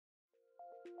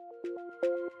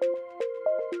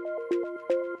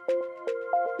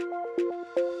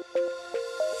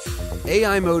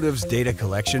AI Motive's data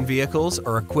collection vehicles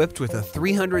are equipped with a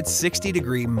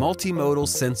 360-degree multimodal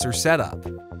sensor setup.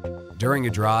 During a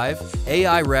drive,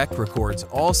 AI Rec records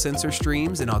all sensor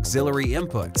streams and auxiliary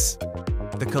inputs.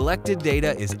 The collected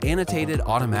data is annotated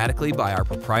automatically by our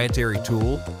proprietary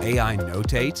tool, AI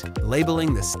Notate,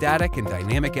 labeling the static and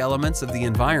dynamic elements of the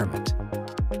environment.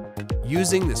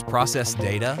 Using this processed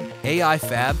data, AI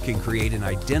Fab can create an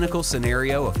identical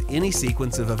scenario of any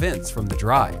sequence of events from the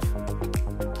drive.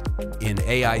 In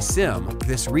AI Sim,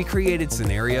 this recreated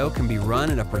scenario can be run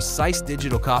in a precise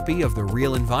digital copy of the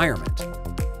real environment.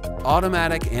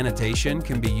 Automatic annotation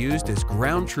can be used as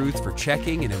ground truth for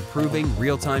checking and improving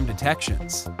real-time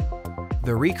detections.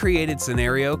 The recreated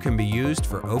scenario can be used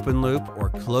for open-loop or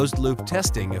closed-loop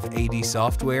testing of AD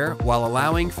software while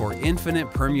allowing for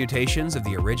infinite permutations of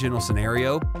the original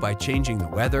scenario by changing the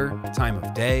weather, time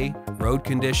of day, road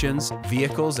conditions,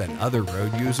 vehicles and other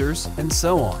road users, and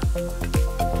so on.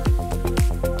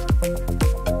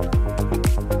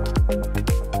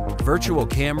 Virtual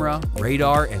camera,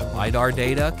 radar, and LiDAR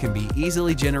data can be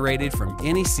easily generated from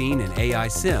any scene in AI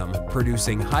Sim,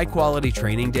 producing high-quality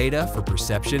training data for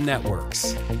perception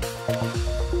networks.